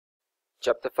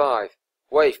Chapter 5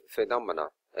 Wave Phenomena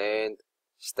and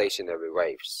Stationary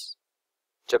Waves.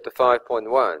 Chapter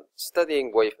 5.1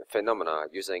 Studying Wave Phenomena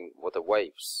using Water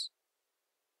Waves.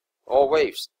 All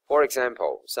waves, for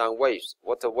example, sound waves,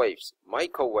 water waves,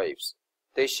 microwaves,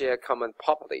 they share common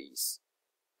properties.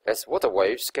 As water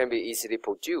waves can be easily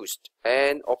produced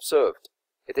and observed,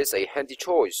 it is a handy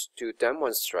choice to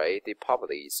demonstrate the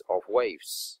properties of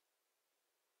waves.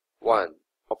 1.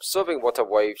 Observing water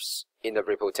waves in a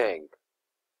ripple tank.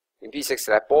 In P6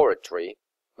 laboratory,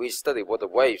 we study water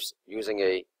waves using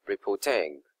a ripple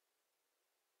tank.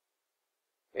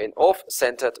 An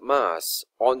off-centered mass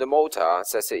on the motor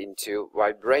sets it into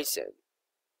vibration.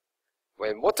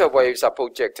 When water waves are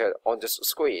projected on the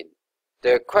screen,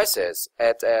 their crest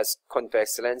act as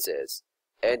convex lenses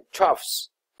and troughs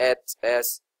act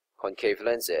as concave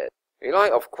lenses. A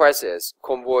line of crests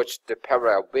converge the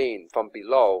parallel beam from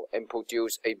below and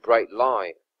produce a bright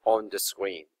line on the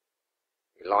screen.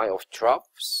 A line of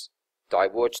troughs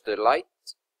diverge the light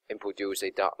and produce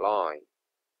a dark line.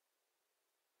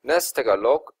 Let's take a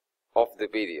look of the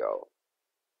video.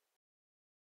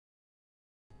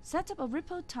 Set up a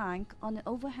ripple tank on an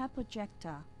overhead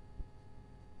projector.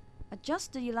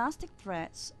 Adjust the elastic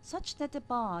threads such that the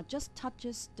bar just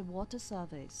touches the water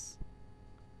surface.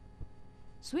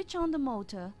 Switch on the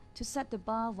motor to set the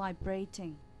bar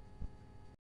vibrating.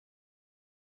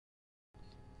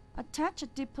 Attach a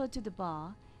dipper to the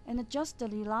bar and adjust the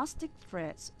elastic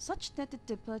threads such that the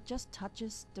dipper just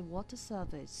touches the water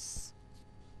surface.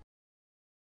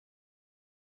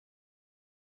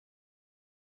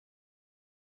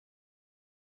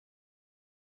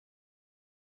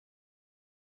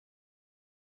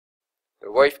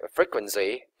 The wave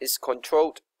frequency is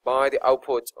controlled by the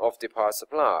output of the power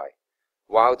supply,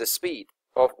 while the speed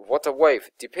of water wave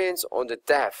depends on the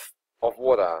depth of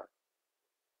water.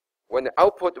 When the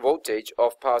output voltage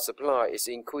of power supply is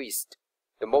increased,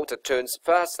 the motor turns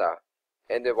faster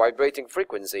and the vibrating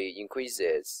frequency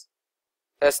increases.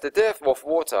 As the depth of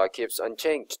water keeps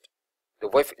unchanged, the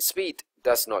wave speed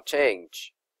does not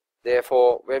change.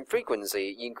 Therefore, when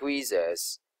frequency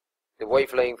increases, the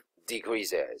wavelength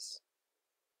decreases.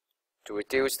 To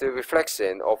reduce the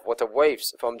reflection of water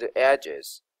waves from the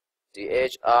edges, the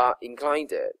edges are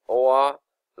inclined or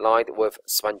lined with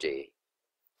spongy.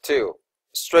 2.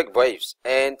 Straight waves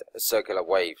and circular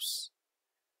waves.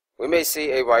 We may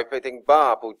see a vibrating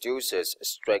bar produces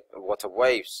straight water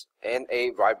waves, and a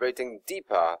vibrating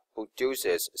dipper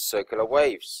produces circular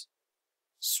waves.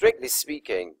 Strictly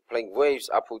speaking, plane waves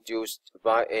are produced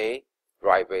by a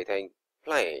vibrating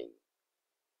plane.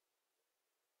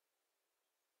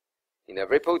 In a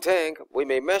ripple tank, we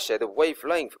may measure the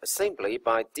wavelength simply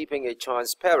by dipping a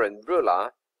transparent ruler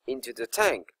into the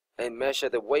tank and measure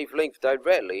the wavelength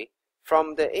directly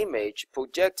from the image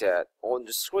projected on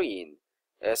the screen,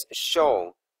 as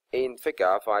shown in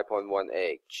Figure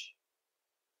 5.1h.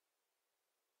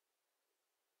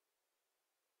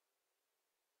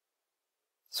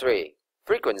 Three.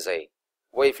 Frequency,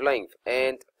 wavelength,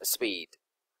 and speed.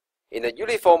 In a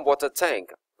uniform water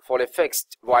tank, for a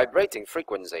fixed vibrating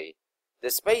frequency, the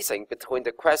spacing between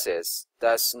the crests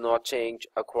does not change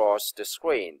across the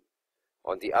screen.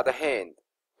 On the other hand,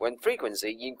 when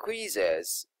frequency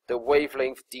increases, the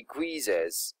wavelength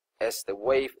decreases as the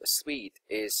wave speed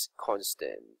is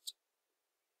constant.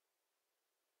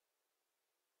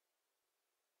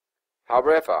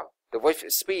 However, the wave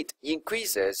speed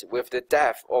increases with the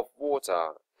depth of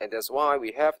water, and that's why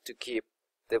we have to keep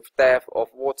the depth of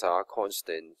water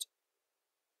constant.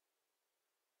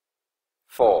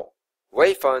 4.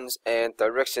 Wavefronts and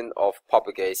direction of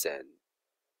propagation.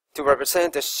 To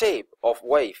represent the shape of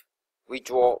wave, we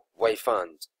draw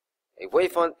wavefront. A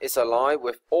wavefront is a line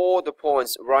with all the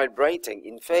points vibrating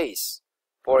in phase.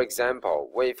 For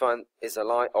example, wavefront is a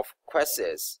line of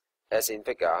crests, as in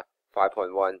Figure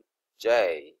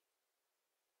 5.1j.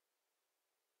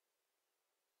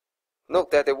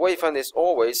 Note that the wavefront is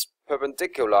always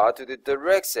perpendicular to the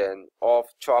direction of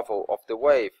travel of the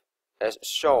wave, as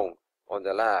shown on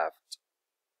the left.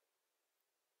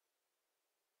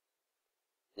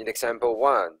 In example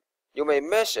 1, you may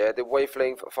measure the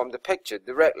wavelength from the picture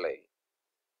directly.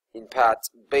 In part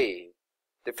B,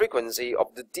 the frequency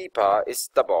of the dipper is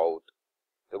doubled.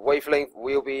 The wavelength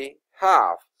will be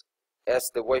halved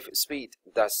as the wave speed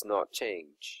does not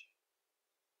change.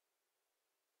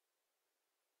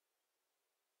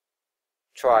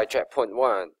 Try checkpoint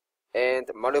 1 and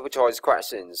multiple choice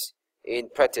questions in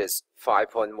practice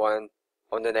 5.1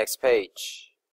 on the next page.